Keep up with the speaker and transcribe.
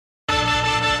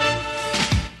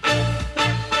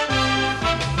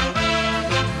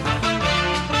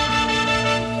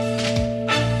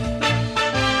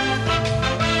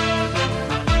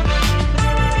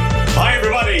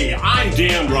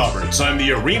Roberts. I'm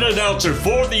the arena announcer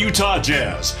for the Utah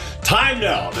Jazz. Time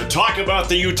now to talk about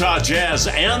the Utah Jazz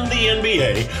and the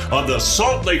NBA on the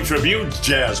Salt Lake Tribune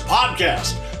Jazz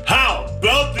podcast. How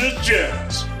about this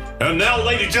Jazz? And now,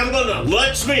 ladies and gentlemen,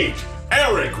 let's meet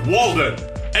Eric Walden,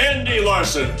 Andy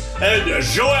Larson, and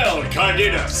Joel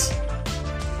Cardenas.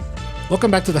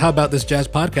 Welcome back to the How About This Jazz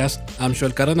podcast. I'm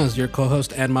Joel Cardenas, your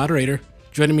co-host and moderator.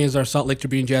 Joining me is our Salt Lake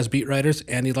Tribune Jazz beat writers,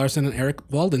 Andy Larson and Eric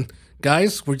Walden.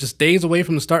 Guys, we're just days away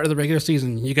from the start of the regular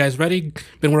season. You guys ready?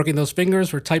 Been working those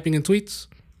fingers for typing in tweets?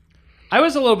 I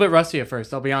was a little bit rusty at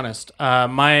first, I'll be honest.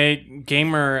 My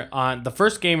gamer on the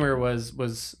first gamer was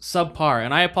subpar,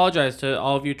 and I apologize to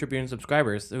all of you Tribune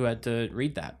subscribers who had to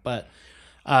read that. But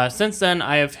since then,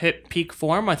 I have hit peak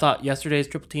form. I thought yesterday's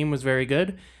triple team was very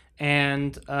good,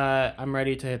 and I'm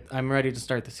ready to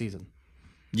start the season.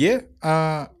 Yeah,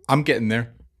 I'm getting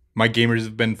there. My gamers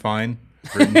have been fine.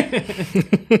 The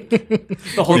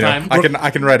whole time.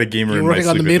 I can write a gamer in my sleep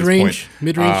on the mid-range.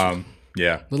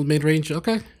 Yeah. Little mid-range,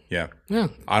 okay. Yeah. Yeah.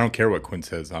 I don't care what Quinn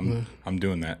says. I'm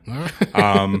doing that.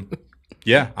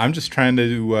 Yeah, I'm just trying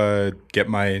to get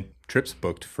my trips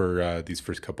booked for these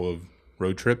first couple of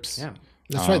road trips. Yeah.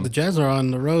 That's right. The Jazz are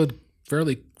on the road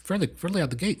fairly out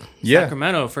the gate. Yeah.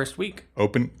 Sacramento first week.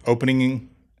 Opening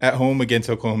at home against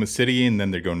Oklahoma City, and then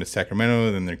they're going to Sacramento,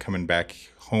 and then they're coming back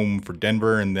home for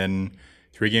Denver, and then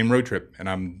 3-game road trip. And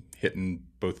I'm hitting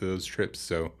both of those trips.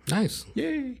 So Nice.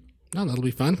 yay. No, that'll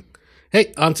be fun.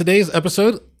 Hey, on today's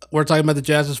episode, we're talking about the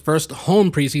Jazz's first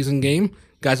home preseason game.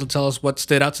 Guys will tell us what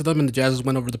stood out to them, and the Jazz's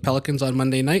win over the Pelicans on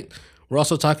Monday night. We're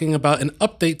also talking about an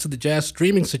update to the Jazz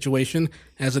streaming situation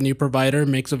as a new provider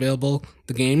makes available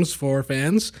the games for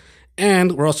fans.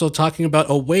 And we're also talking about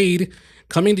a Wade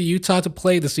coming to Utah to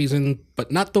play this season,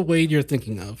 but not the Wade you're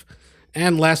thinking of.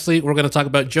 And lastly, we're going to talk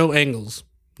about Joe Ingles,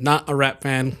 not a rap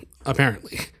fan,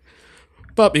 apparently.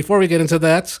 But before we get into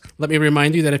that, let me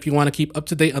remind you that if you want to keep up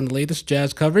to date on the latest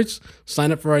Jazz coverage,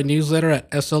 sign up for our newsletter at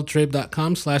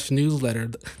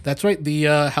sltrib.com/newsletter. That's right, the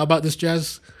How About This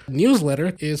Jazz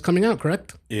newsletter is coming out,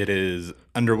 correct? It is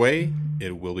underway.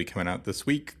 It will be coming out this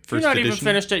week. You're not even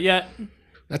finished it yet.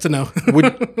 That's a no.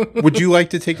 Would you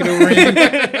like to take it over, Andy?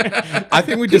 I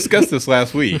think we discussed this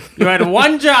last week. You had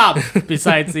one job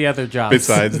besides the other jobs.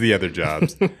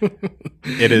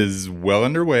 It is well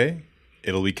underway.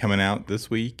 It'll be coming out this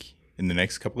week in the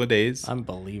next couple of days.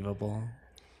 Unbelievable.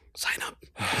 Sign up.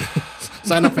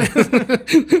 Sign up. With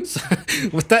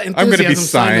that enthusiasm, I'm going to be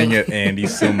sighing at Andy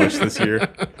so much this year.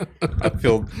 I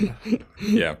feel,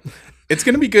 yeah. It's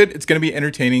going to be good. It's going to be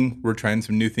entertaining. We're trying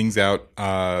some new things out.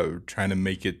 Trying to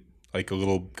make it like a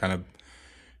little kind of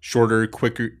shorter,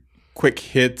 quick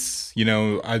hits. You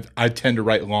know, I tend to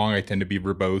write long. I tend to be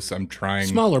verbose. I'm trying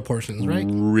smaller portions, right?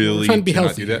 Really, we're trying to be not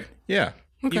healthy. do that. Yeah.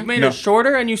 Okay. You've made it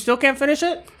shorter and you still can't finish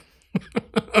it?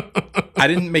 I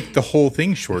didn't make the whole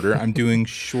thing shorter. I'm doing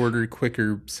shorter,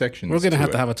 quicker sections. We're going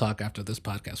to have a talk after this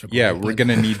podcast. Yeah, we're going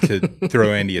to need to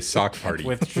throw Andy a sock party.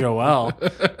 With Joel.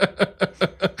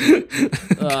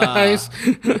 Guys,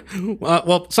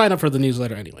 well, sign up for the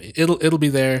newsletter anyway. It'll be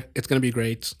there. It's going to be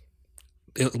great.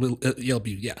 You're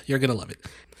going to love it.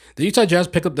 The Utah Jazz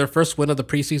picked up their first win of the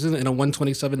preseason in a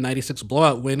 127-96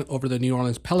 blowout win over the New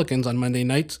Orleans Pelicans on Monday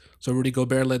night. So Rudy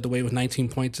Gobert led the way with 19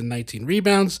 points and 19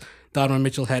 rebounds. Donovan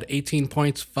Mitchell had 18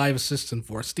 points, 5 assists, and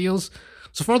 4 steals.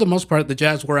 So for the most part, the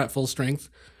Jazz were at full strength.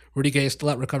 Rudy Gay is still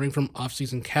out recovering from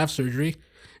off-season calf surgery.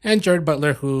 And Jared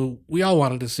Butler, who we all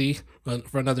wanted to see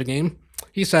for another game,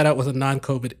 he sat out with a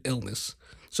non-COVID illness.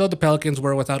 So the Pelicans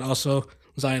were without also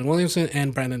Zion Williamson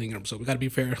and Brandon Ingram. So we got to be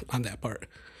fair on that part.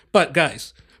 But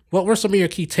guys, what were some of your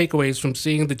key takeaways from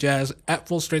seeing the Jazz at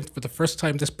full strength for the first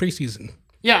time this preseason?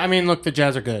 Yeah, I mean, look, the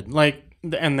Jazz are good.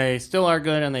 And they still are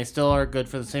good, and they still are good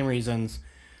for the same reasons,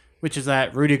 which is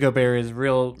that Rudy Gobert is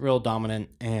real dominant,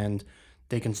 and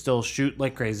they can still shoot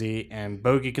like crazy, and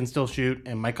Bogey can still shoot,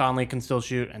 and Mike Conley can still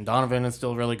shoot, and Donovan is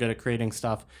still really good at creating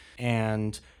stuff,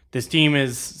 and this team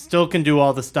still can do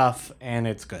all the stuff, and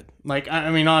it's good. I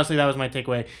mean, honestly, that was my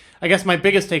takeaway. I guess my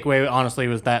biggest takeaway, honestly,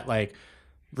 was that,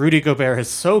 Rudy Gobert is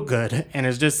so good, and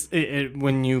it's just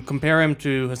when you compare him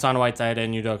to Hassan Whiteside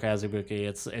and Udoka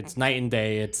Azubuike, it's night and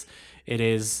day. It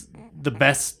is the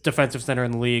best defensive center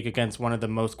in the league against one of the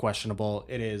most questionable.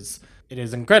 It is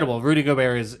incredible. Rudy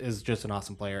Gobert is just an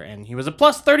awesome player, and he was a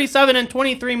plus 37 in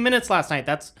 23 minutes last night.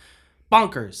 That's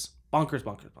bonkers.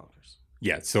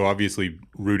 Yeah, so obviously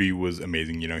Rudy was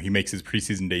amazing. You know, he makes his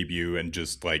preseason debut and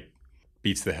just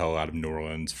beats the hell out of New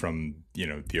Orleans from,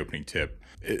 the opening tip.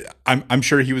 I'm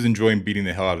sure he was enjoying beating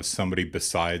the hell out of somebody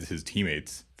besides his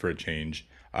teammates for a change.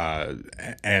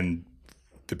 And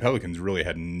the Pelicans really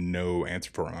had no answer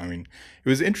for him. I mean, it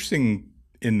was interesting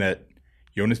in that,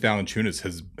 Jonas Valanciunas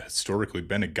has historically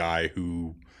been a guy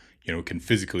who, can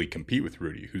physically compete with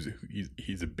Rudy.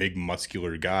 He's a big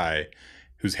muscular guy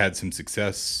who's had some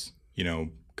success,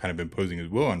 kind of imposing his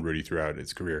will on Rudy throughout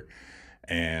his career.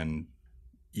 And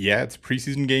yeah, it's a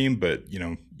preseason game, but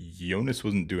Jonas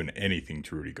wasn't doing anything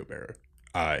to Rudy Gobert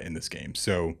in this game.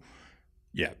 So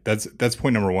yeah, that's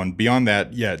point number one. Beyond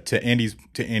that, yeah, to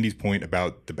Andy's point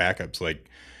about the backups, like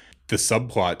the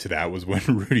subplot to that was when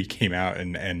Rudy came out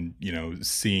and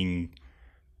seeing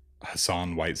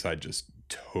Hassan Whiteside just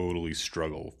totally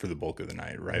struggle for the bulk of the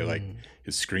night, right? Like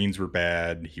his screens were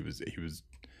bad. He was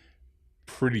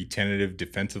pretty tentative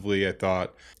defensively, I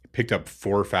thought. Picked up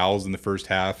 4 fouls in the first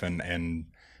half, and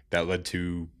that led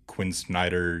to Quinn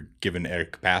Snyder giving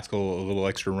Eric Pascal a little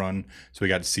extra run. So we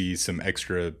got to see some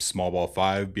extra small ball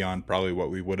 5 beyond probably what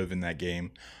we would have in that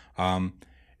game.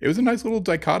 It was a nice little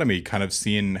dichotomy, kind of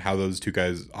seeing how those two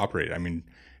guys operate. I mean,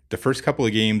 the first couple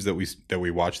of games that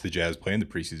we watched the Jazz play in the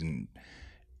preseason,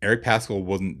 Eric Pascal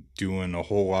wasn't doing a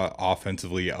whole lot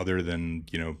offensively other than,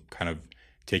 kind of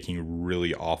taking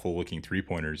really awful looking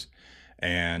 3-pointers.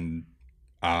 And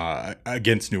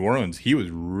against New Orleans, he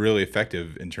was really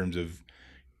effective in terms of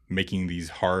making these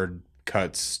hard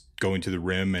cuts, going to the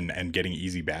rim and getting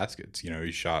easy baskets.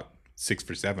 He shot 6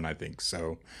 for 7, I think.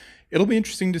 So it'll be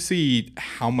interesting to see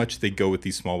how much they go with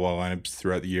these small ball lineups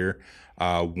throughout the year.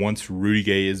 Once Rudy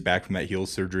Gay is back from that heel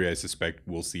surgery, I suspect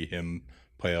we'll see him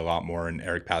play a lot more and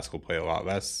Eric Pascal play a lot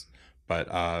less. But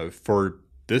for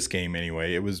this game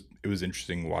anyway, it was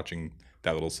interesting watching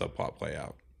that little subplot play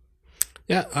out.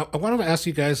 Yeah, I wanted to ask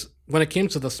you guys, when it came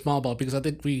to the small ball, because I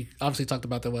think we obviously talked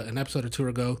about that an episode or two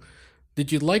ago.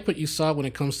 Did you like what you saw when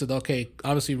it comes to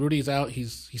obviously Rudy's out,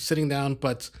 he's sitting down,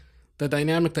 but the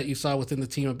dynamic that you saw within the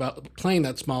team about playing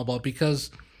that small ball?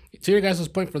 Because to your guys'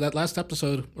 point for that last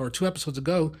episode or 2 episodes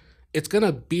ago, it's going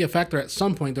to be a factor at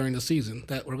some point during the season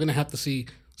that we're going to have to see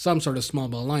some sort of small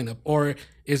ball lineup. Or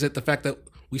is it the fact that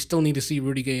we still need to see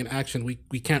Rudy Gay in action?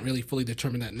 We can't really fully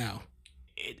determine that now.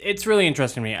 It's really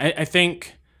interesting to me. I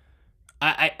think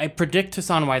I predict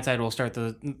Hassan Whiteside will start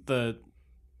the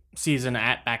season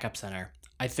at backup center.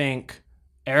 I think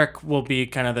Eric will be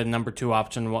kind of the number 2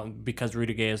 option because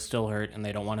Rudy Gay is still hurt and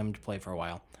they don't want him to play for a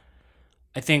while.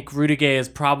 I think Rudy Gay is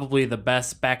probably the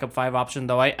best backup 5 option,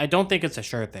 though I don't think it's a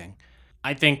sure thing.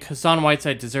 I think Hassan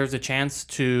Whiteside deserves a chance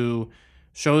to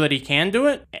show that he can do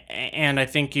it, and I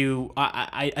think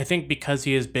I think because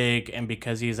he is big and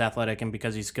because he is athletic and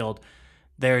because he's skilled,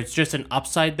 there's just an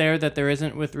upside there that there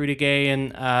isn't with Rudy Gay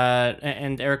and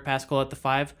Eric Pascal at the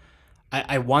 5.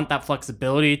 I want that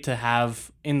flexibility to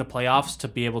have in the playoffs to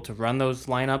be able to run those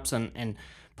lineups, and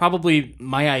probably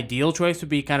my ideal choice would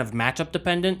be kind of matchup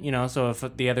dependent, so if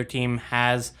the other team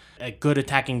has a good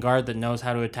attacking guard that knows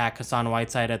how to attack Hassan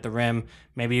Whiteside at the rim,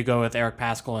 maybe you go with Eric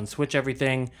Pascal and switch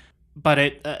everything. But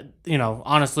it,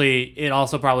 honestly, it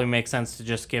also probably makes sense to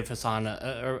just give Hassan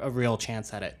a real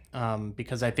chance at it,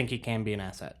 because I think he can be an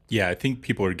asset. Yeah, I think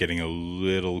people are getting a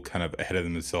little kind of ahead of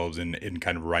themselves in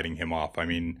kind of writing him off. I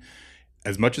mean,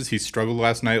 as much as he struggled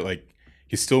last night, like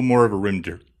he's still more of a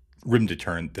rim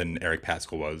deterrent than Eric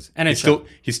Pascal was. And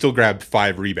he still grabbed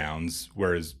 5 rebounds,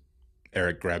 whereas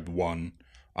Eric grabbed 1.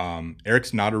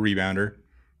 Eric's not a rebounder.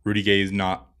 Rudy Gay is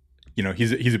not,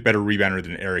 he's a better rebounder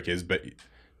than Eric is, but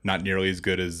not nearly as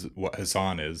good as what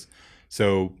Hassan is.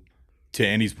 So to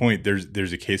Andy's point,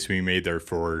 there's a case to be made there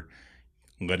for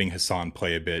letting Hassan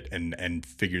play a bit and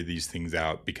figure these things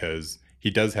out, because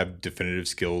he does have definitive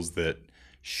skills that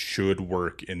should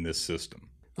work in this system.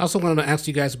 I also wanted to ask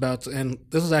you guys about, and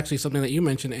this is actually something that you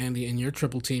mentioned, Andy, in your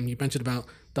triple team. You mentioned about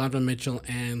Donovan Mitchell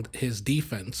and his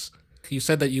defense. You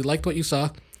said that you liked what you saw.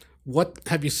 What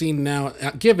have you seen now?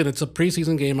 Given it's a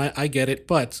preseason game, I get it,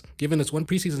 but given it's one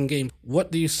preseason game,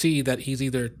 what do you see that he's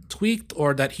either tweaked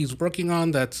or that he's working on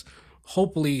that's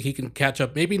hopefully he can catch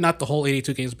up? Maybe not the whole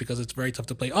 82 games, because it's very tough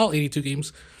to play all 82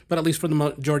 games, but at least for the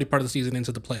majority part of the season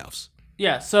into the playoffs.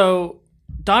 Yeah, so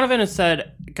Donovan has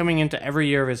said coming into every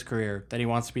year of his career that he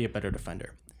wants to be a better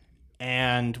defender,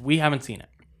 and we haven't seen it.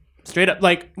 Straight up,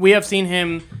 we have seen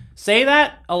him say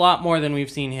that a lot more than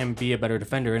we've seen him be a better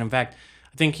defender, and in fact,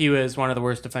 I think he was one of the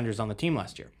worst defenders on the team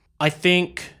last year. I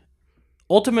think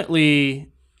ultimately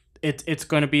it's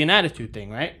going to be an attitude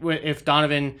thing, right? If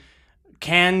Donovan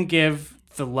can give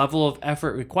the level of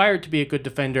effort required to be a good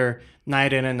defender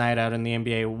night in and night out in the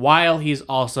NBA while he's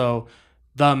also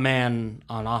the man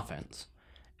on offense.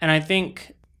 And I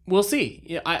think we'll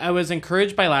see. I was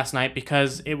encouraged by last night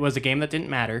because it was a game that didn't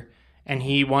matter, and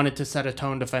he wanted to set a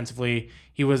tone defensively.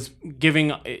 He was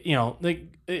giving,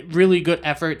 really good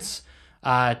efforts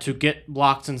to get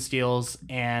blocks and steals,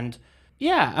 and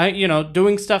Yeah,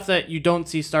 doing stuff that you don't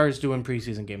see stars do in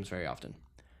preseason games very often.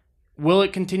 Will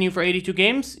it continue for 82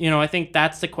 games? I think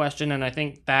that's the question, and I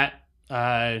think that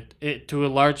it to a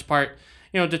large part,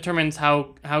 determines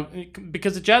how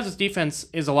because the Jazz's defense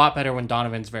is a lot better when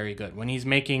Donovan's very good. When he's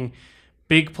making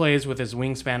big plays with his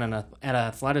wingspan and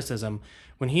athleticism,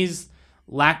 when he's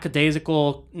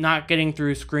lackadaisical, not getting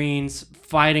through screens,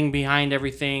 fighting behind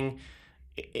everything,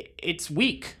 it's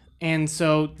weak. And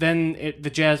so then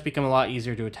the Jazz become a lot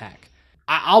easier to attack.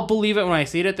 I'll believe it when I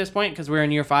see it at this point because we're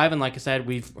in year 5, and like I said,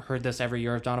 we've heard this every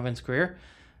year of Donovan's career.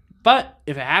 But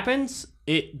if it happens,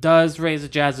 it does raise the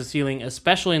Jazz's ceiling,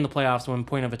 especially in the playoffs when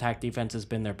point of attack defense has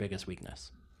been their biggest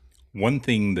weakness. One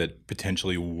thing that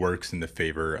potentially works in the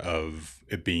favor of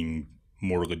it being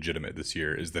more legitimate this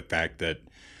year is the fact that,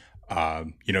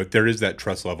 there is that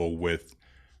trust level with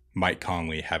Mike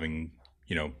Conley having,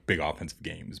 big offensive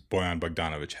games, Bojan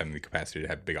Bogdanovic having the capacity to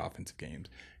have big offensive games,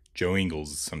 Joe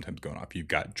Ingles is sometimes going off. You've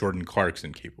got Jordan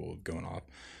Clarkson capable of going off.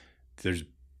 There's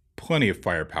plenty of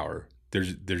firepower.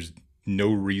 There's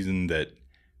no reason that,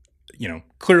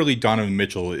 clearly Donovan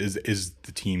Mitchell is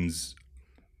the team's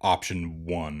option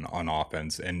 1 on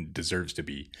offense and deserves to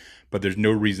be. But there's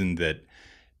no reason that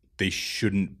they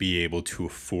shouldn't be able to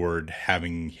afford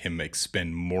having him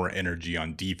expend more energy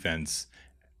on defense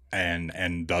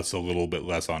and thus a little bit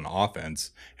less on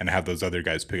offense and have those other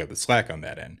guys pick up the slack on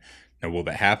that end. Now, will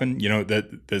that happen?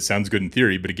 That sounds good in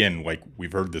theory, but again, like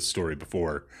we've heard this story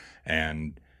before,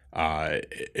 and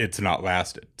it's not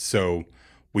lasted. So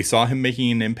we saw him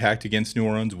making an impact against New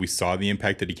Orleans. We saw the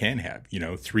impact that he can have.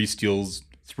 3 steals,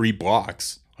 3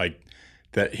 blocks, like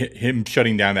that. Him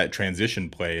shutting down that transition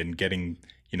play and getting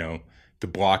the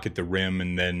block at the rim,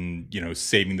 and then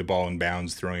saving the ball in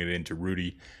bounds, throwing it into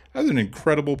Rudy. That was an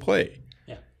incredible play.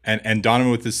 Yeah. And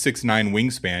Donovan with his 6'9"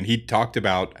 wingspan, he talked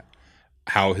about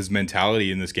how his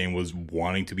mentality in this game was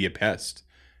wanting to be a pest.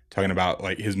 Talking about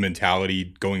like his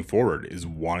mentality going forward is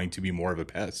wanting to be more of a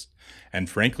pest. And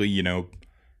frankly,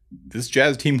 this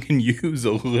Jazz team can use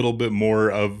a little bit more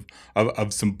of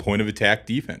some point of attack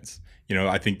defense.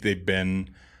 I think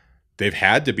they've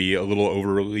had to be a little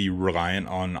overly reliant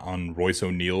on Royce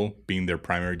O'Neal being their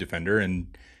primary defender.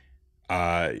 And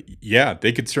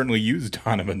they could certainly use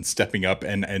Donovan stepping up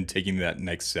and taking that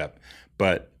next step.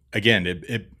 But again,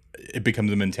 it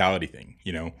becomes a mentality thing,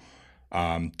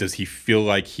 Does he feel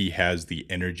like he has the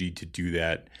energy to do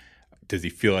that? Does he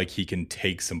feel like he can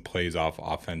take some plays off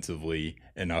offensively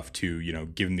enough to,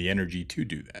 give him the energy to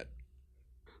do that?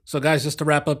 So, guys, just to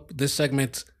wrap up this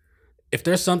segment, if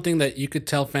there's something that you could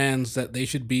tell fans that they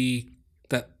should be,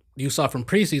 that you saw from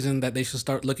preseason, that they should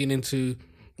start looking into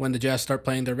when the Jazz start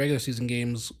playing their regular season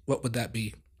games, what would that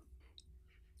be?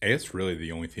 I guess really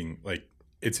the only thing, like,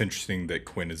 it's interesting that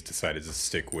Quinn has decided to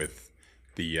stick with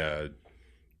the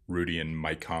Rudy and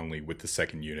Mike Conley with the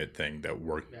second unit thing that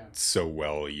worked so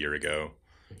well a year ago.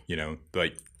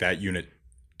 Like that unit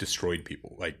destroyed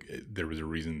people. Like there was a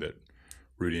reason that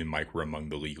Rudy and Mike were among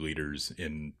the league leaders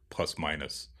in plus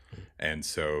minus. And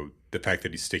so the fact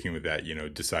that he's sticking with that,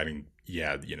 deciding,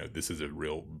 this is a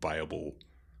real viable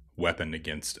weapon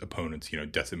against opponents,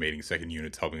 decimating second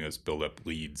units, helping us build up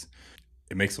leads.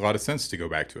 It makes a lot of sense to go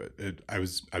back to it. I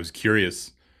was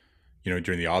curious, during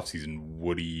the offseason,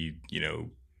 would he,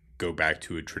 go back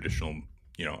to a traditional,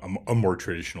 a more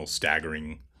traditional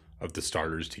staggering of the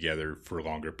starters together for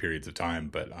longer periods of time.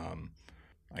 But I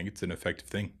think it's an effective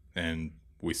thing, and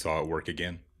we saw it work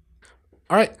again.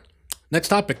 All right, next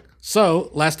topic.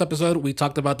 So last episode, we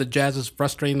talked about the Jazz's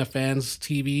frustrating the fans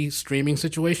TV streaming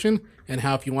situation and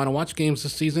how if you want to watch games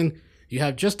this season, you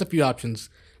have just a few options.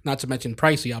 Not to mention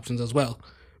pricey options as well.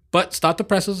 But stop the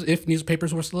presses if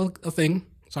newspapers were still a thing.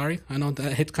 Sorry, I know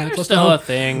that hits kind of close to home. Still a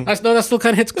thing. I know that still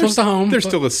kind of hits close to home. There's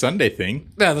still a Sunday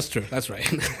thing. Yeah, that's true. That's right.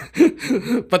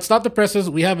 But stop the presses.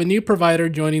 We have a new provider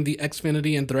joining the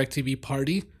Xfinity and DirecTV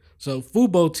party. So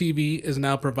Fubo TV is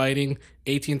now providing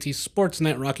AT&T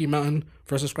Sportsnet Rocky Mountain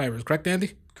for subscribers. Correct,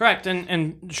 Andy? Correct.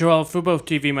 And Joel, Fubo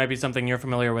TV might be something you're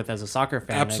familiar with as a soccer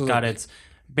fan. Absolutely. It got its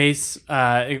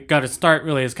it got its start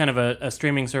really as kind of a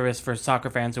streaming service for soccer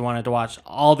fans who wanted to watch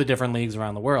all the different leagues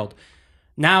around the world.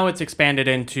 Now it's expanded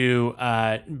into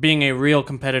being a real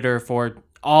competitor for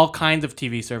all kinds of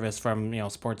TV service from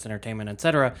sports, entertainment,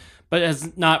 etc., but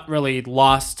has not really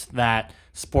lost that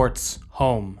sports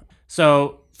home.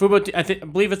 So Fubo, I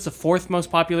believe it's the 4th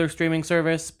most popular streaming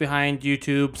service behind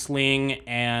YouTube, Sling,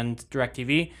 and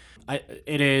DirecTV.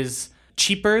 It is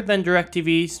cheaper than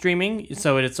DirecTV streaming,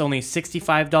 so it's only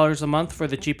 $65 a month for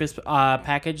the cheapest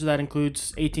package that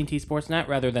includes AT&T Sportsnet,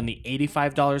 rather than the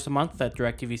 $85 a month that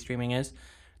DirecTV streaming is.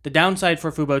 The downside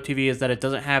for Fubo TV is that it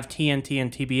doesn't have TNT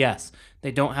and TBS.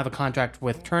 They don't have a contract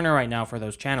with Turner right now for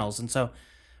those channels. And so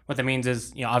what that means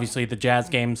is, obviously the Jazz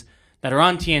games that are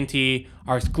on TNT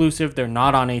are exclusive. They're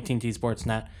not on AT&T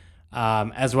Sportsnet,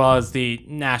 as well as the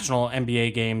national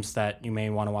NBA games that you may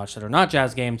want to watch that are not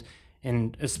Jazz games,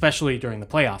 and especially during the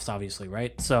playoffs, obviously,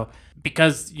 right? So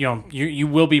because, you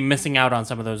will be missing out on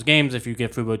some of those games if you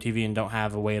get Fubo TV and don't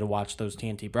have a way to watch those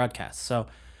TNT broadcasts. So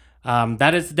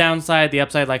that is the downside. The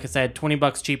upside, like I said,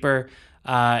 $20 cheaper.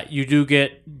 You do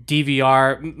get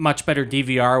DVR, much better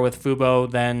DVR with Fubo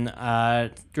than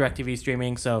DirecTV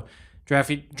streaming. So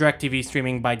DirecTV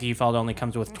streaming by default only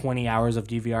comes with 20 hours of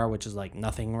DVR, which is like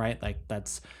nothing, right? Like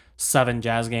that's 7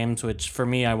 Jazz games, which for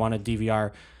me, I want to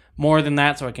DVR more than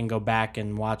that so I can go back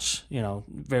and watch,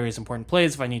 various important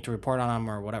plays if I need to report on them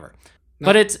or whatever. No.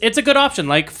 But it's a good option.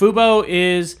 Like Fubo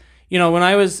is, when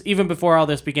I was, even before all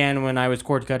this began, when I was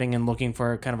cord cutting and looking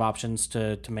for kind of options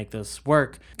to make this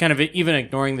work, kind of even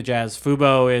ignoring the Jazz,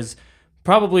 Fubo is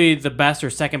probably the best or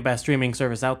second best streaming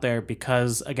service out there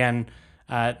because, again,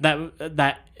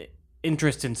 that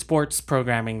interest in sports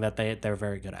programming that they're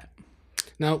very good at.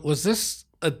 Now, was this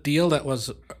a deal that was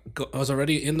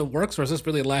already in the works, or is this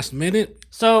really last minute?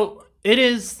 So it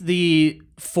is the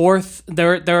fourth.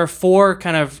 There are 4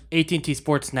 kind of AT&T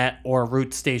Sportsnet or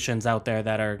root stations out there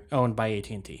that are owned by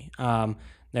AT&T.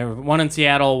 There were one in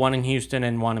Seattle, one in Houston,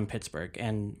 and one in Pittsburgh,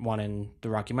 and one in the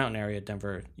Rocky Mountain area: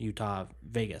 Denver, Utah,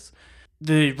 Vegas.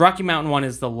 The Rocky Mountain one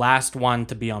is the last one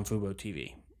to be on Fubo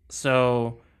TV.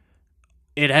 So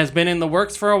it has been in the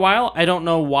works for a while. I don't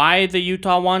know why the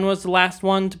Utah one was the last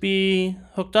one to be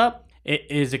hooked up. It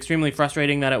is extremely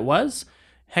frustrating that it was.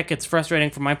 Heck, it's frustrating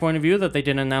from my point of view that they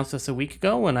didn't announce this a week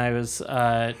ago when I was,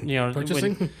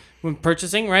 purchasing. When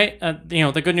purchasing, right?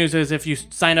 The good news is if you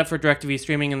sign up for DirecTV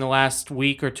streaming in the last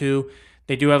week or two,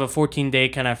 they do have a 14-day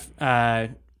kind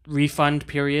of refund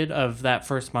period of that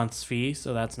first month's fee,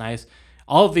 so that's nice.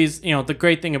 All of these, the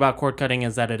great thing about cord cutting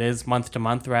is that it is month to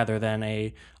month rather than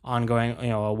a ongoing,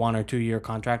 a 1 or 2 year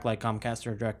contract like Comcast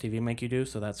or DirecTV make you do.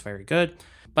 So that's very good.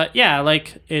 But yeah,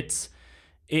 like it's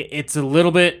a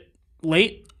little bit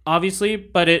late, obviously,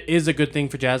 but it is a good thing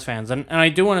for Jazz fans. And I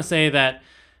do want to say that,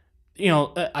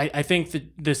 I think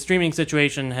the streaming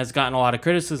situation has gotten a lot of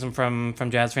criticism from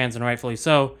Jazz fans, and rightfully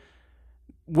so.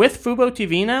 With Fubo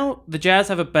TV now, the Jazz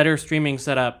have a better streaming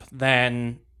setup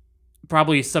than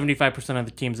probably 75% of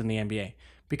the teams in the NBA,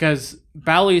 because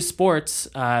Bally Sports,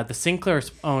 the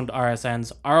Sinclair-owned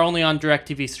RSNs, are only on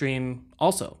DirecTV Stream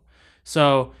also.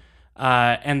 So,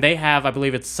 and they have, I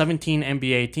believe it's 17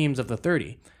 NBA teams of the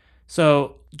 30.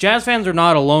 So Jazz fans are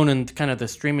not alone in kind of the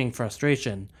streaming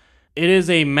frustration. It is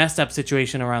a messed up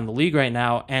situation around the league right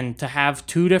now, and to have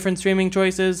 2 different streaming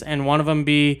choices and one of them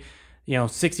be,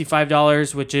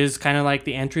 $65, which is kind of like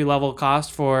the entry-level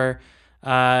cost for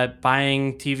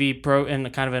buying TV Pro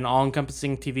and kind of an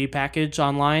all-encompassing TV package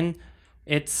online,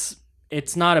 it's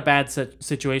not a bad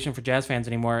situation for Jazz fans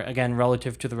anymore, again,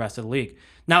 relative to the rest of the league.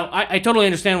 Now, I totally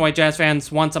understand why Jazz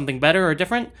fans want something better or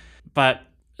different, but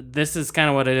this is kind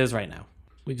of what it is right now.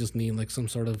 We just need like some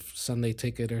sort of Sunday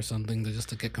ticket or something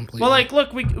to get complete. Well, like,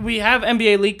 look, we have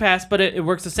NBA League Pass, but it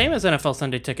works the same as NFL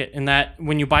Sunday Ticket in that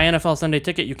when you buy NFL Sunday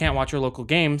Ticket, you can't watch your local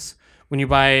games. When you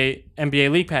buy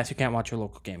NBA League Pass, you can't watch your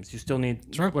local games. You still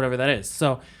need whatever that is.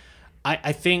 So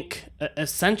I think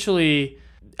essentially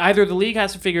either the league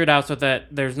has to figure it out so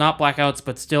that there's not blackouts,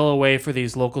 but still a way for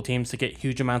these local teams to get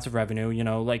huge amounts of revenue.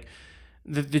 Like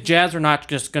the Jazz are not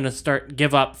just going to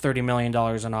give up $30 million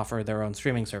and offer their own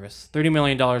streaming service. $30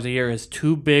 million a year is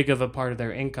too big of a part of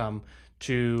their income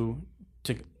to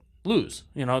lose.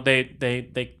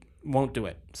 They won't do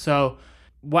it. So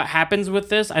what happens with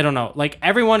this, I don't know. Like,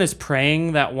 everyone is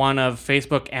praying that one of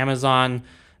Facebook, Amazon,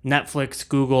 Netflix,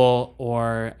 Google,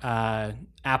 or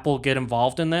Apple get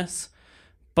involved in this.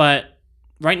 But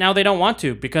right now they don't want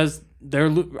to because their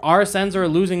RSNs are a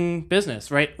losing business,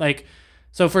 right? Like,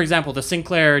 so for example, the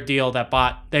Sinclair deal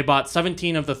they bought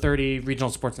 17 of the 30 regional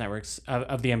sports networks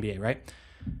of the NBA, right?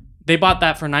 They bought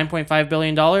that for $9.5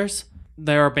 billion.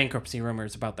 There are bankruptcy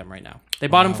rumors about them right now. They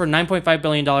bought them for $9.5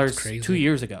 billion 2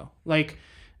 years ago. Like,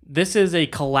 this is a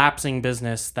collapsing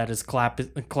business that is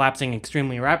collapsing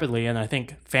extremely rapidly, and I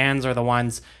think fans are the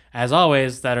ones, as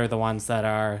always, that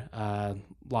are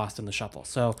lost in the shuffle.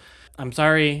 So I'm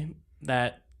sorry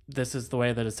that this is the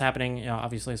way that it's happening.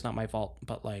 Obviously it's not my fault,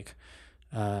 but like,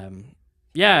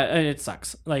 it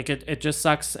sucks. Like it just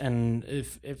sucks. And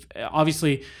if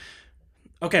obviously,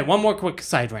 okay, one more quick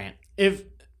side rant. If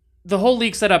the whole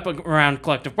league set up around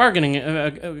collective bargaining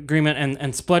agreement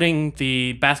and splitting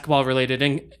the basketball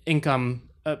related income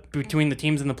between the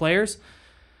teams and the players,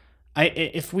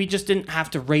 If we just didn't have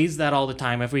to raise that all the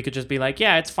time, if we could just be like,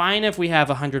 yeah, it's fine if we have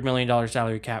 $100 million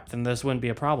salary cap, then this wouldn't be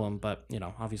a problem. But,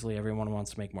 obviously everyone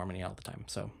wants to make more money all the time.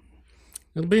 So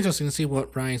It'll be interesting to see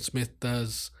what Ryan Smith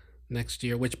does next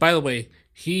year, which, by the way,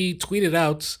 he tweeted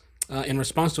out in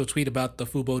response to a tweet about the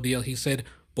Fubo deal. He said,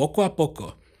 poco a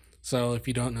poco. So if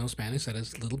you don't know Spanish, that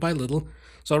is little by little.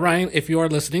 So Ryan, if you are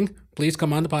listening, please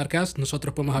come on the podcast.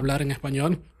 Nosotros podemos hablar en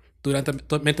español durante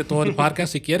todo el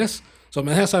podcast si quieres. So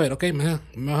me dejas saber, ¿ok? Me vas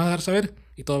a dejar saber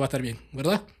y todo va a estar bien,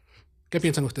 ¿verdad? ¿Qué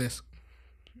piensan ustedes?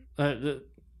 Wait.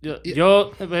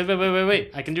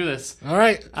 I can do this. All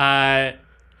right. I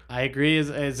agree. Is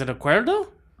it acuerdo?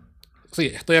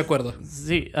 Sí, estoy de acuerdo.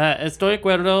 Sí, estoy de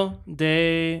acuerdo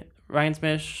de Ryan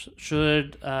Smith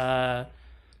should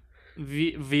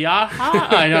viajar.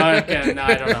 I don't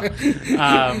know.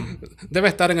 Debe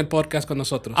estar en el podcast con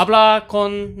nosotros. Habla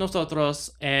con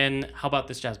nosotros and How About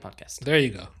This Jazz podcast. There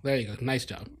you go. Nice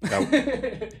job.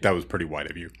 That was pretty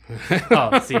wide of you.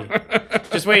 Oh, see.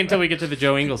 Just wait until we get to the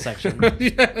Joe Ingles section.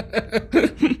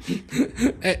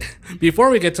 Before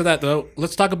we get to that, though,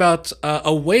 let's talk about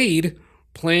a Wade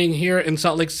playing here in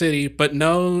Salt Lake City. But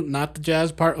no, not the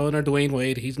Jazz part owner, Dwayne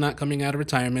Wade. He's not coming out of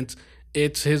retirement.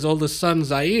 It's his oldest son,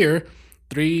 Zaire,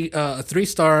 a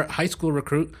three-star high school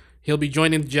recruit. He'll be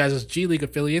joining the Jazz's G League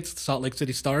affiliates, the Salt Lake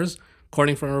City Stars,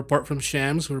 according from a report from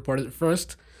Shams, who reported it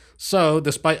first. So,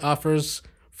 despite offers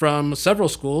from several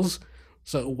schools,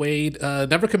 Wade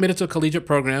never committed to a collegiate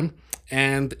program,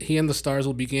 and he and the Stars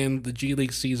will begin the G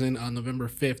League season on November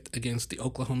 5th against the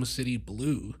Oklahoma City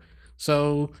Blue.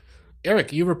 So,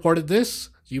 Eric, you reported this.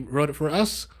 You wrote it for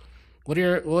us. What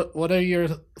are your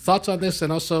thoughts on this,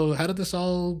 and also how did this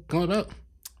all come about?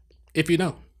 If you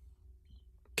know.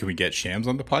 Can we get Shams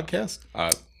on the podcast?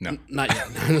 No. Not yet.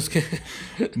 I'm just kidding.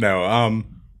 No.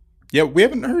 Yeah, we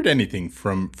haven't heard anything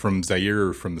from Zaire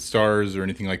or from the Stars or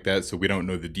anything like that, so we don't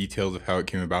know the details of how it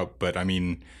came about. But I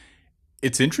mean,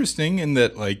 it's interesting in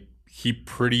that he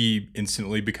pretty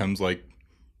instantly becomes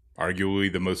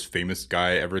arguably the most famous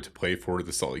guy ever to play for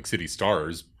the Salt Lake City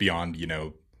Stars beyond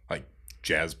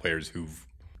Jazz players who've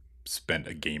spent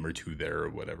a game or two there or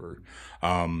whatever.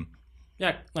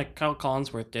 Yeah, like Kyle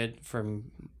Collinsworth did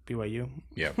from BYU.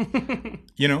 Yeah.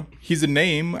 He's a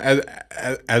name.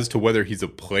 As to whether he's a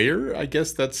player, I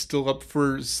guess that's still up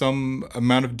for some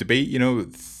amount of debate.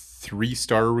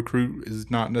 3-star recruit is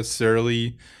not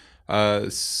necessarily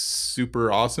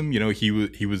super awesome.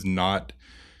 He was not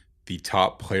the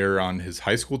top player on his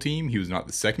high school team. He was not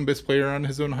the second best player on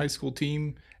his own high school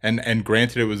team. And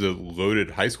granted, it was a loaded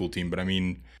high school team, but I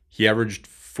mean, he averaged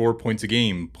 4 points a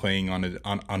game playing on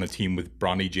a team with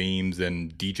Bronny James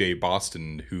and DJ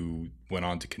Boston, who went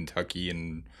on to Kentucky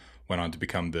and went on to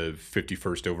become the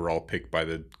 51st overall pick by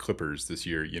the Clippers this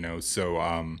year. So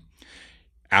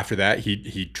after that,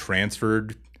 he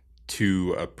transferred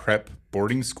to a prep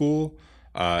boarding school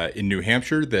in New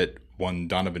Hampshire that one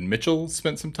Donovan Mitchell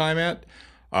spent some time at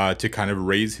to kind of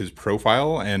raise his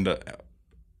profile. And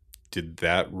did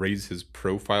that raise his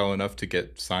profile enough to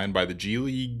get signed by the G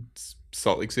League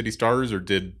Salt Lake City Stars, or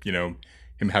did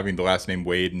him having the last name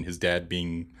Wade and his dad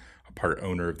being a part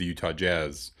owner of the Utah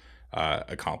Jazz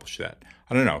accomplish that?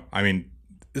 I don't know. I mean,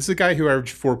 this is a guy who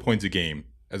averaged 4 points a game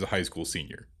as a high school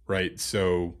senior, right?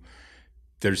 So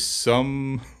there's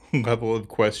some level of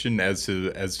question as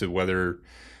to whether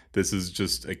this is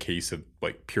just a case of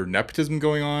pure nepotism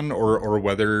going on, or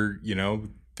whether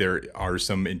there are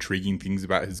some intriguing things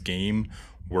about his game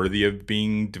worthy of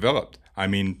being developed. I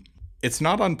mean, it's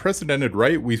not unprecedented,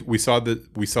 right? We saw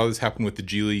this happen with the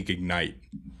G League Ignite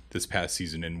this past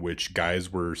season, in which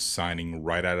guys were signing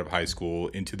right out of high school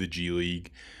into the G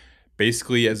League,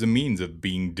 basically as a means of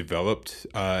being developed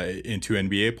into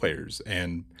NBA players.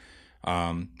 And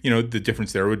the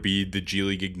difference there would be the G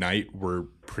League Ignite were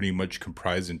pretty much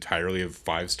comprised entirely of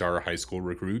 5-star high school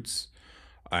recruits,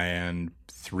 and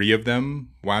 3 of them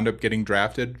wound up getting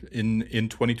drafted in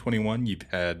 2021. You've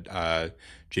had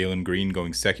Jalen Green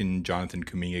going 2nd, Jonathan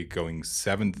Kuminga going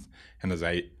 7th,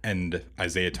 and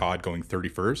Isaiah Todd going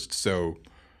 31st. So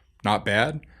not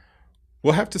bad.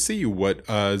 We'll have to see what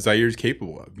Zaire's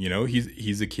capable of.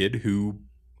 He's a kid who,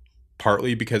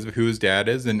 partly because of who his dad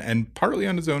is and partly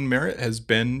on his own merit, has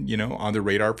been on the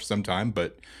radar for some time.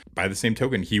 But by the same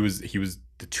token, he was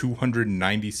the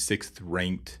 296th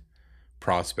ranked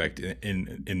prospect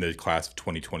in the class of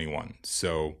 2021.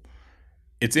 So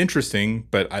it's interesting,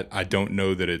 but I don't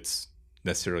know that it's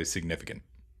necessarily significant.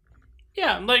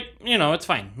 Yeah, it's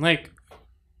fine.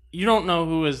 You don't know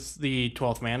who was the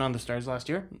 12th man on the Stars last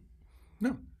year.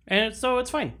 No. And so it's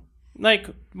fine.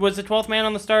 Was the 12th man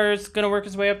on the Stars going to work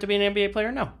his way up to be an NBA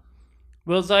player? No.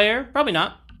 Will Zaire? Probably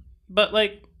not. But,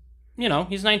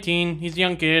 he's 19. He's a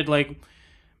young kid. Like,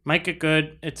 might get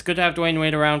good. It's good to have Dwayne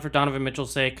Wade around for Donovan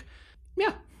Mitchell's sake.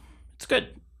 Yeah, it's good.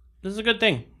 This is a good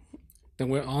thing. Then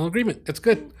we're all in agreement. It's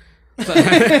good.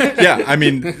 Yeah, I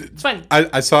mean, It's fine.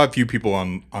 I saw a few people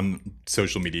on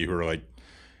social media who are like,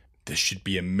 this should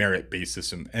be a merit-based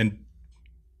system. And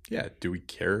yeah, do we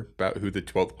care about who the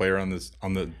 12th player on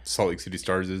the Salt Lake City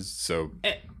Stars is? So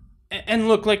And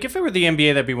look, like, if it were the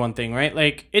NBA, that'd be one thing, right?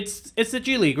 Like, it's the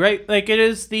G League, right? Like, it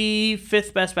is the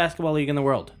 5th best basketball league in the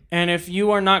world. And if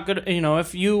you are not good,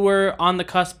 if you were on the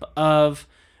cusp of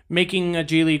making a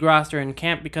G League roster and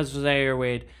can't because of Zaire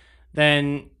Wade,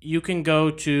 then you can go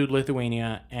to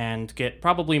Lithuania and get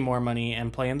probably more money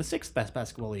and play in the 6th best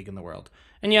basketball league in the world.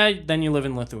 And yeah, then you live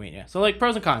in Lithuania. So, like,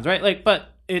 pros and cons, right? Like,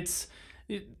 but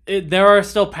there are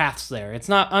still paths there. It's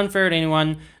not unfair to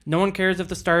anyone. No one cares if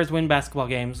the Stars win basketball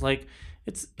games. Like,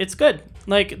 it's good.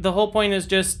 Like, the whole point is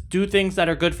just do things that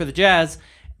are good for the Jazz.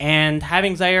 And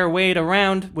having Zaire Wade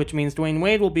around, which means Dwayne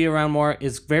Wade will be around more,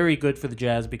 is very good for the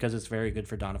Jazz because it's very good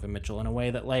for Donovan Mitchell in a way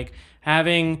that, like,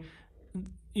 having,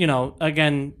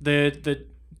 again, the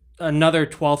another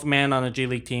 12th man on a G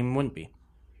League team wouldn't be.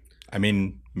 I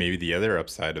mean, maybe the other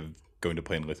upside of going to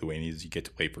play in Lithuania is you get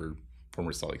to play for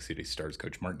former Salt Lake City Stars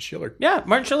coach Martin Schiller. Yeah,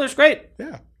 Martin Schiller's great.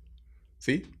 Yeah.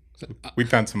 See? We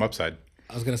found some upside.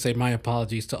 I was going to say my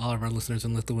apologies to all of our listeners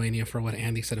in Lithuania for what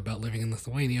Andy said about living in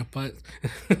Lithuania, but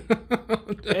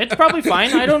It's probably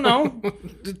fine. I don't know.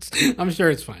 I'm sure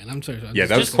it's fine. I'm sure. Yeah,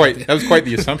 that was quite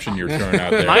the assumption you were throwing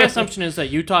out there. My assumption is that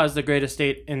Utah is the greatest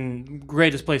state and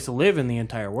greatest place to live in the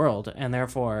entire world, and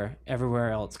therefore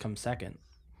everywhere else comes second.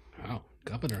 Wow,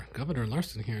 Governor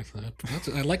Larson here.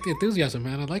 I like the enthusiasm,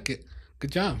 man. I like it.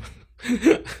 Good job.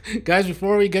 Guys,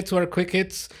 before we get to our quick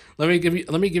hits, let me give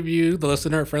you, the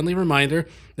listener, a friendly reminder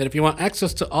that if you want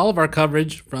access to all of our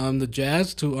coverage from the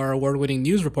Jazz to our award-winning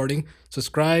news reporting,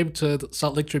 subscribe to the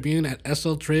Salt Lake Tribune at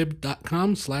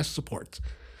sltrib.com/support.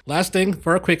 Last thing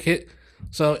for a quick hit.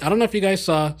 So I don't know if you guys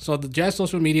saw, the Jazz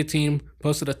social media team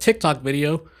posted a TikTok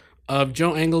video of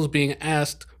Joe Ingles being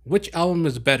asked which album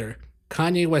is better,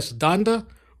 Kanye West's Donda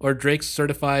or Drake's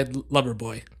Certified Lover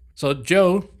Boy. So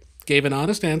Joe gave an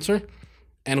honest answer,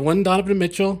 and one Donovan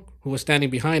Mitchell, who was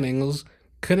standing behind Ingles,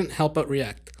 couldn't help but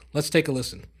react. Let's take a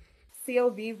listen.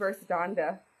 CLB versus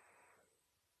Donda.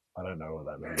 I don't know what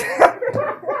that means.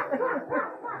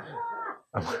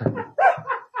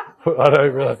 I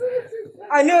don't really.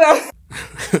 I knew that.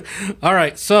 All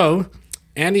right, so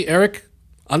Andy, Eric,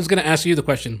 I'm just going to ask you the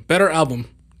question. Better album,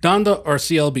 Donda or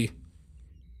CLB?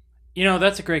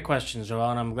 That's a great question, Joel,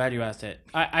 and I'm glad you asked it.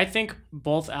 I think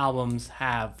both albums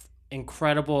have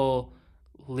incredible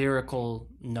lyrical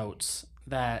notes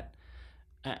that,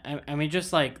 I mean,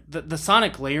 just like the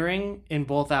sonic layering in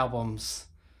both albums,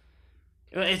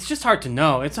 it's just hard to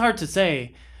know. It's hard to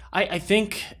say. I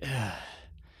think,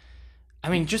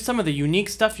 just some of the unique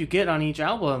stuff you get on each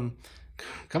album.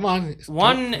 Come on.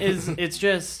 One is it's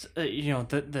just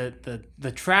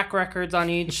the track records on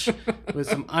each with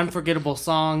some unforgettable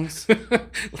songs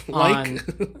on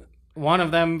one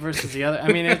of them versus the other.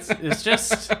 I mean, it's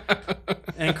just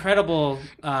incredible.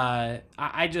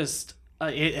 It's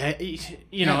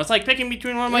like picking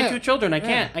between one of my two children. I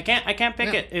can't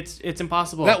pick it. It's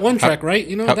impossible. That one track, right?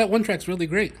 That one track's really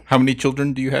great. How many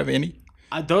children do you have, Andy?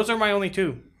 Those are my only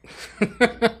two.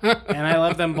 And I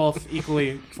love them both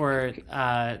equally for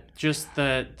just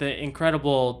the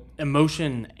incredible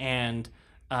emotion and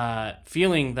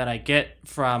feeling that I get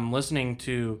from listening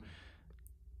to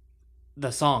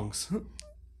the songs.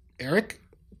 Eric,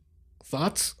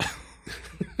 thoughts?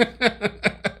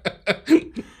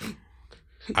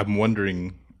 I'm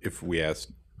wondering if we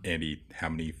asked Andy how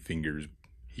many fingers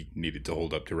he needed to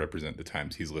hold up to represent the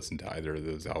times he's listened to either of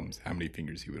those albums, how many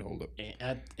fingers he would hold up.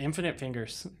 Infinite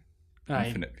fingers.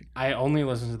 Infinite. I only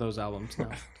listen to those albums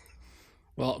now.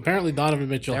 Well, apparently Donovan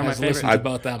Mitchell They're has my listened to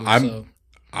both albums.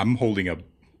 I'm holding up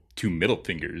 2 middle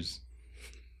fingers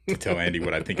to tell Andy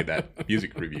what I think of that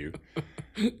music review.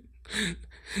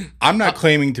 I'm not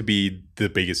claiming to be the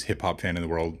biggest hip-hop fan in the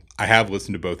world. I have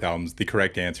listened to both albums. The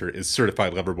correct answer is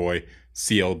Certified Lover Boy.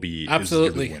 CLB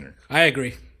Absolutely. is the winner. I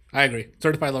agree.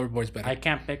 Certified Lover Boy's better. I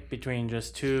can't pick between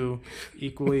just two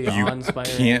equally You awe-inspiring.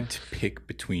 can't pick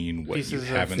between what you pieces of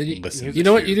haven't listened to. You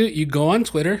know what you do? You go on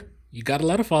Twitter. You got a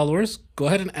lot of followers. Go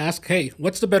ahead and ask, hey,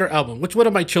 what's the better album? Which one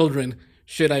of my children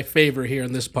should I favor here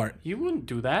in this part? You wouldn't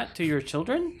do that to your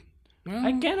children? Well,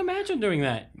 I can't imagine doing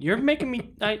that. You're making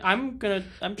me. I'm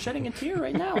shedding a tear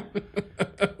right now.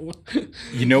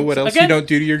 You know what else Again, you don't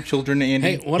do to your children,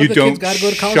 Andy? Hey, one you of the don't kids gotta go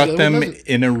to college, shut the other one them doesn't.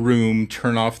 in a room,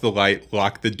 turn off the light,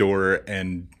 lock the door,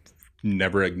 and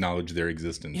never acknowledge their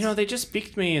existence. You know, they just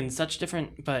speak to me in such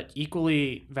different but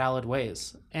equally valid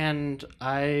ways. And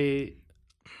the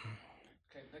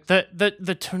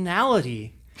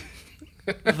tonality,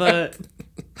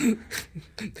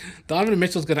 Donovan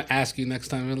Mitchell's gonna ask you next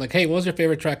time, like, "Hey, what was your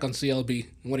favorite track on CLB?"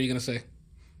 What are you gonna say?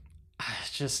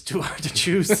 it's just too hard to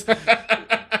choose.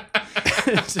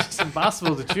 It's just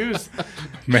impossible to choose.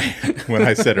 Man, when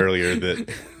I said earlier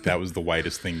that was the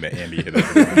whitest thing that Andy had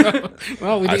ever done.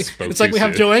 Well, spoke it's like too we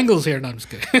have soon. Joe Engels here. No, I'm just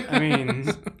kidding. I mean,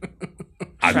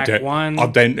 I track one. I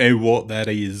don't know what that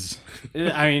is.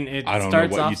 I mean, it I don't know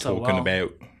starts what off you're so talking well.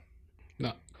 about.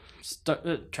 No.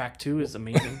 Track 2 is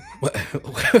amazing.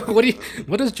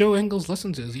 What does Joe Engels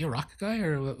listen to? Is he a rock guy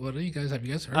or what do you guys have?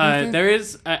 You guys heard anything?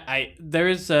 There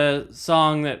is a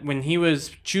song that when he was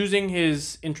choosing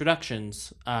his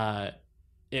introductions,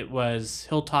 it was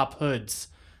Hilltop Hoods,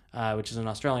 which is an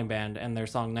Australian band, and their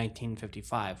song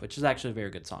 1955, which is actually a very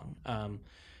good song.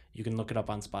 You can look it up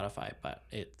on Spotify, but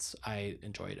I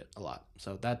enjoyed it a lot.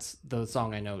 So that's the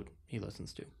song I know he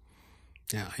listens to.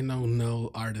 Yeah, I know no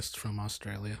artist from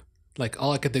Australia. Like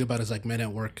all I could think about is like Men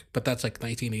at Work, but that's like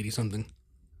 1980 something.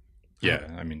 Yeah,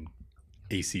 I mean,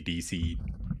 AC/DC.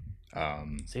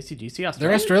 Is AC/DC Australia?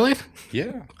 They're Australian?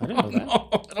 Yeah, I didn't know that. I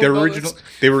don't they're know original. this.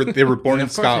 They were born in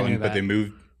Of course I knew Scotland, but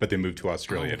that. they moved to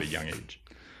Australia at a young age.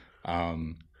 I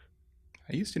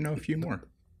used to know a few more.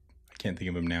 I can't think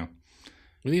of them now.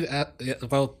 We need to add,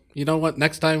 well, you know what?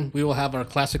 Next time we will have our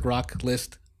classic rock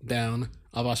list down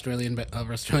of Australian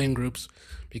groups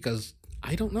because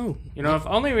I don't know. You know, if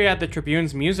only we had the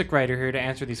Tribune's music writer here to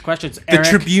answer these questions. The Eric,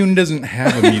 Tribune doesn't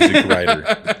have a music writer.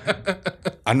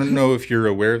 I don't know if you're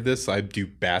aware of this. I do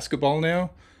basketball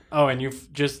now. Oh, and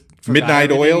you've just forgot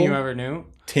Midnight everything Oil? you ever knew.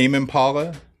 Tame Impala, I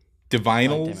like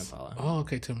Divinals, Tame Impala. Oh,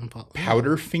 okay, Tim and Paul.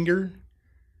 Powderfinger,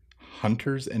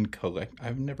 Hunters and Collect.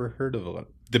 I've never heard of a lot.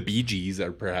 The Bee Gees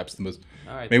are perhaps the most.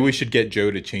 All right. Maybe we should get Joe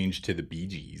to change to the Bee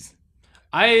Gees.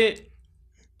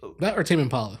 That or Tim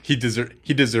Impala. He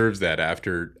deserves that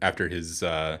after his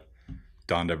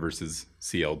Donda versus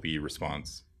CLB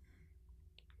response.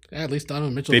 Yeah, at least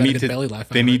Donovan Mitchell They got a need good to belly laugh.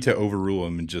 they need to overrule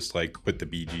him and just like put the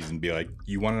Bee Gees and be like,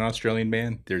 you want an Australian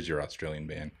band? There's your Australian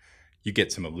band. You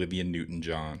get some Olivia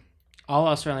Newton-John. All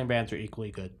Australian bands are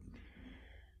equally good.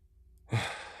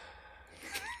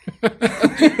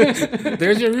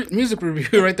 There's your music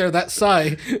review right there. That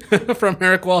sigh from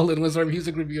Eric Walden was our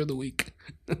music review of the week.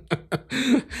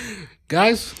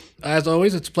 Guys, as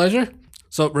always, it's a pleasure.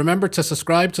 So remember to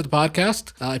subscribe to the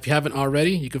podcast. If you haven't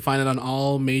already, you can find it on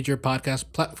all major podcast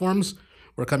platforms.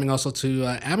 We're coming also to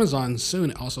Amazon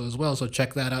soon also as well, so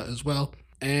check that out as well.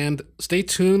 And stay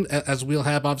tuned as we'll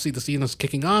have, obviously, the season is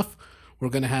kicking off. We're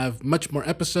going to have much more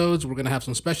episodes. We're going to have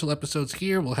some special episodes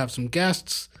here. We'll have some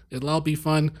guests. It'll all be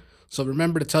fun. So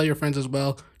remember to tell your friends as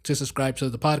well to subscribe to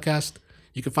the podcast.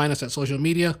 You can find us at social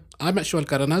media. I'm at Joel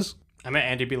Caranas. I'm at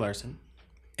Andy B. Larson.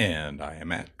 And I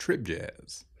am at Trib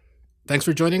Jazz. Thanks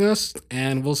for joining us,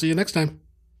 and we'll see you next time.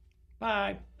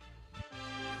 Bye.